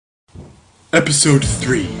Episode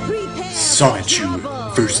 3, Sonichu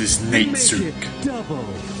vs. Naitsirhc.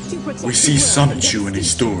 We see Sonichu in a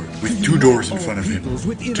store with two doors in front of him,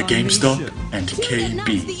 to GameStop and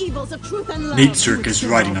KB. Naitsirhc is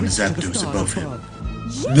riding on his Zapdos above him.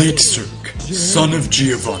 Naitsirhc, son of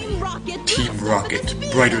Giovanni, Team Rocket,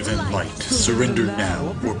 brighter than light, surrender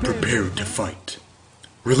now or prepare to fight.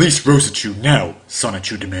 Release Rosicru now,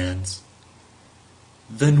 Sonichu demands.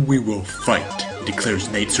 Then we will fight, declares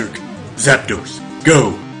Naitsirhc. Zapdos,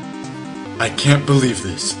 go! I can't believe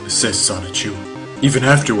this, says Sonichu, even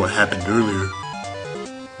after what happened earlier,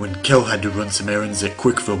 when Kel had to run some errands at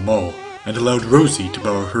Quickville Mall and allowed Rosie to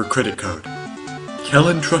borrow her credit card. Kel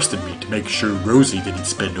entrusted me to make sure Rosie didn't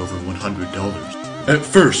spend over $100. At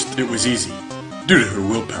first, it was easy, due to her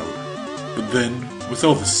willpower, but then, with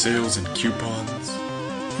all the sales and coupons...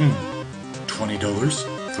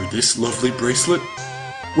 $20 for this lovely bracelet?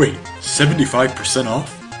 Wait, 75%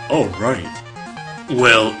 off? Alright.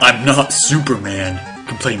 Well, I'm not Superman,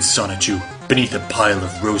 complains Sonichu, beneath a pile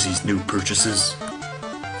of Rosie's new purchases.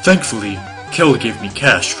 Thankfully, Kel gave me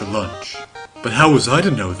cash for lunch. But how was I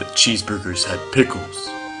to know that cheeseburgers had pickles?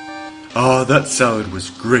 Ah, that salad was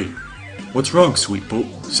great. What's wrong,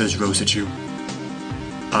 Sweetbolt? Says Rosicru.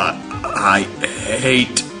 I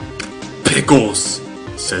hate pickles,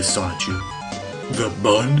 says Sonichu. The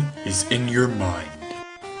bun is in your mind.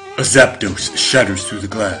 A Zapdos shatters through the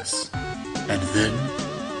glass, and then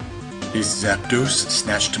is Zapdos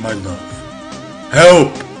snatched to my love.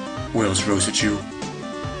 Help! Wails Rosicru.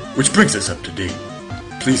 Which brings us up to date.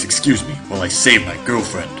 Please excuse me while I save my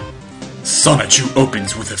girlfriend. Sonichu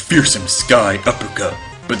opens with a fearsome sky uppercut,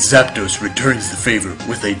 but Zapdos returns the favor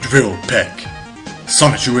with a drill peck.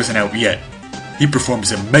 Sonichu isn't out yet. He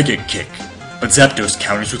performs a mega kick, but Zapdos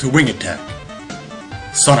counters with a wing attack.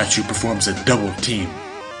 Sonichu performs a double team,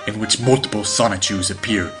 in which multiple Sonichus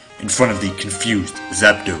appear in front of the confused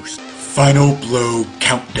Zapdos. Final blow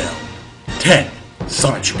countdown. 10.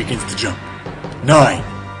 Sonichu begins to jump. 9.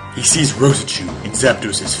 He sees Rosicru in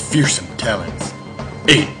Zapdos' fearsome talons.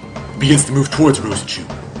 8. Begins to move towards Rosicru.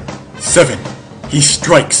 7. He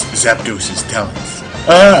strikes Zapdos' talons.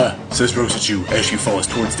 Ah! Says Rosicru as she falls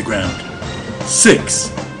towards the ground. 6.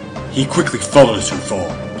 He quickly follows her fall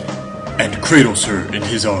and cradles her in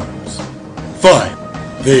his arms. 5.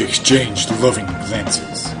 They exchanged loving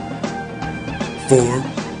glances. 4,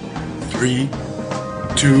 3,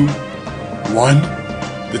 2, 1.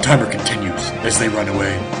 The timer continues as they run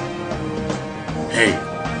away. Hey,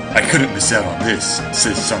 I couldn't miss out on this,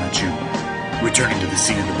 says Sonichu, returning to the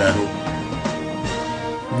scene of the battle.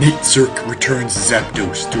 Naitsirhc returns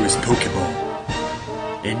Zapdos to his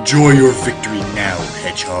Pokeball. Enjoy your victory now,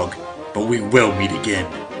 Hedgehog, but we will meet again.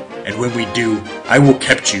 And when we do, I will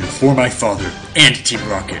capture you for my father and Team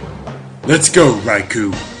Rocket. Let's go,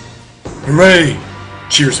 Raikou! Hooray!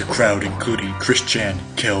 Cheers a crowd including Chris-chan,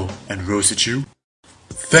 Kel, and Rosicru.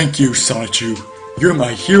 Thank you, Sonichu. You're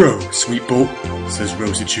my hero, Sweetbolt, says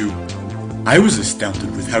Rosicru. I was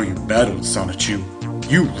astounded with how you battled, Sonichu.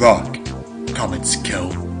 You rock, comments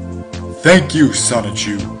Kel. Thank you,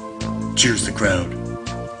 Sonichu. Cheers the crowd.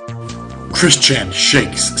 Chris-chan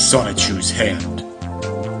shakes Sonichu's hand.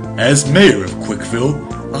 As mayor of Quickville,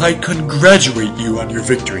 I congratulate you on your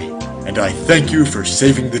victory, and I thank you for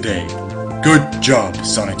saving the day. Good job,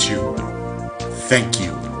 Sonichu. Thank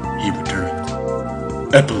you, he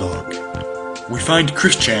returned. Epilogue. We find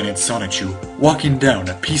Chris-chan and Sonichu walking down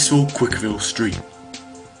a peaceful Quickville street.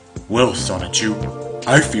 Well, Sonichu,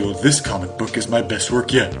 I feel this comic book is my best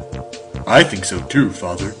work yet. I think so too,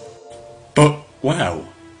 Father. But wow,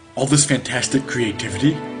 all this fantastic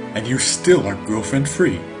creativity, and you still aren't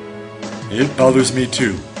girlfriend-free. It bothers me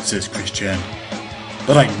too, says Chris-chan.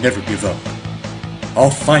 But I never give up. I'll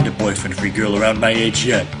find a boyfriend-free girl around my age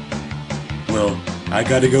yet. Well, I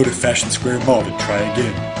gotta go to Fashion Square Mall to try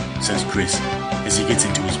again, says Chris, as he gets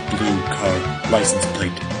into his blue car license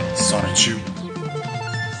plate, Sonichu.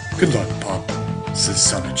 Good luck, Pop, says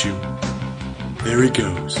Sonichu. There he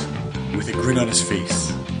goes, with a grin on his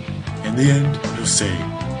face. In the end, he'll say,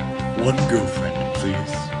 one girlfriend,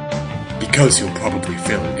 please. Because he'll probably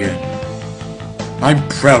fail again. I'm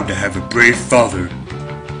proud to have a brave father.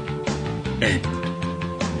 End.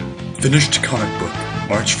 Finished comic book,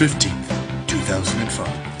 March 15th, 2005.